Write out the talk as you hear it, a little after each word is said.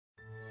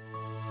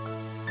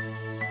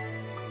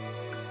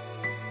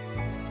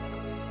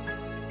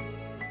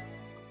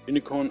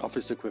Unicorn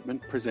Office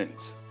Equipment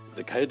presents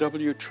the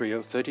KW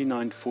Trio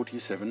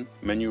 3947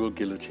 manual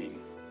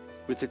guillotine.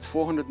 With its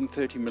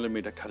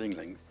 430mm cutting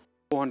length,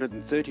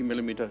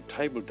 430mm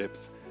table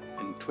depth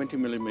and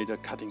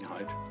 20mm cutting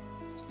height,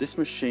 this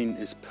machine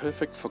is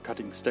perfect for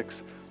cutting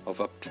stacks of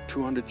up to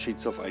 200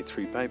 sheets of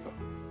A3 paper.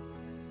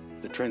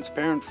 The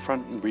transparent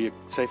front and rear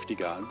safety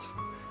guards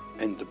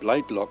and the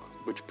blade lock,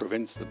 which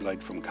prevents the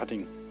blade from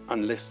cutting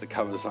unless the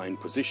covers are in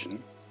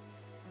position,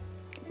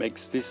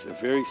 makes this a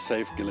very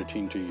safe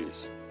guillotine to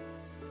use.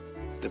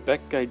 The back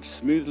gauge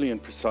smoothly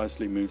and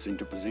precisely moves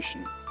into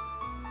position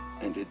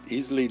and it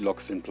easily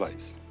locks in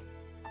place.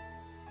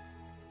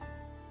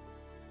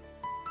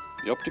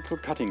 The optical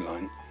cutting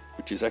line,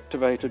 which is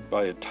activated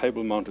by a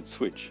table mounted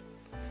switch,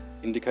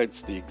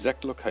 indicates the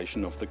exact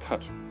location of the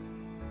cut.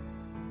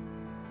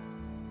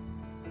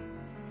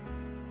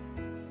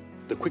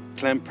 The quick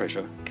clamp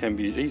pressure can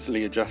be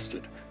easily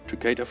adjusted to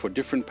cater for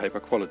different paper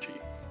quality.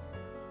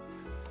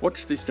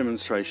 Watch this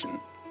demonstration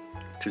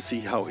to see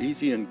how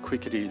easy and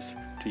quick it is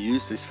to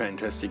use this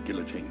fantastic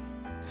guillotine.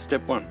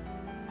 Step 1.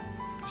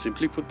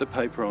 Simply put the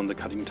paper on the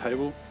cutting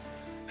table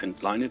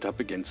and line it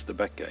up against the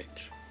back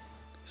gauge.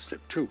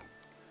 Step 2.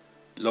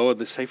 Lower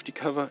the safety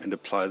cover and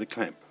apply the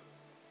clamp.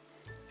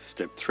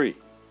 Step 3.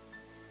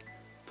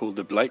 Pull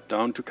the blade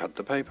down to cut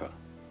the paper.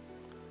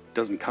 It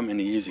doesn't come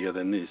any easier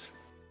than this.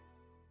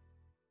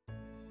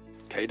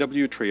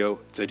 KW Trio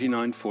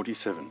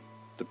 3947,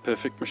 the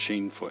perfect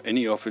machine for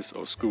any office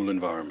or school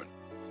environment.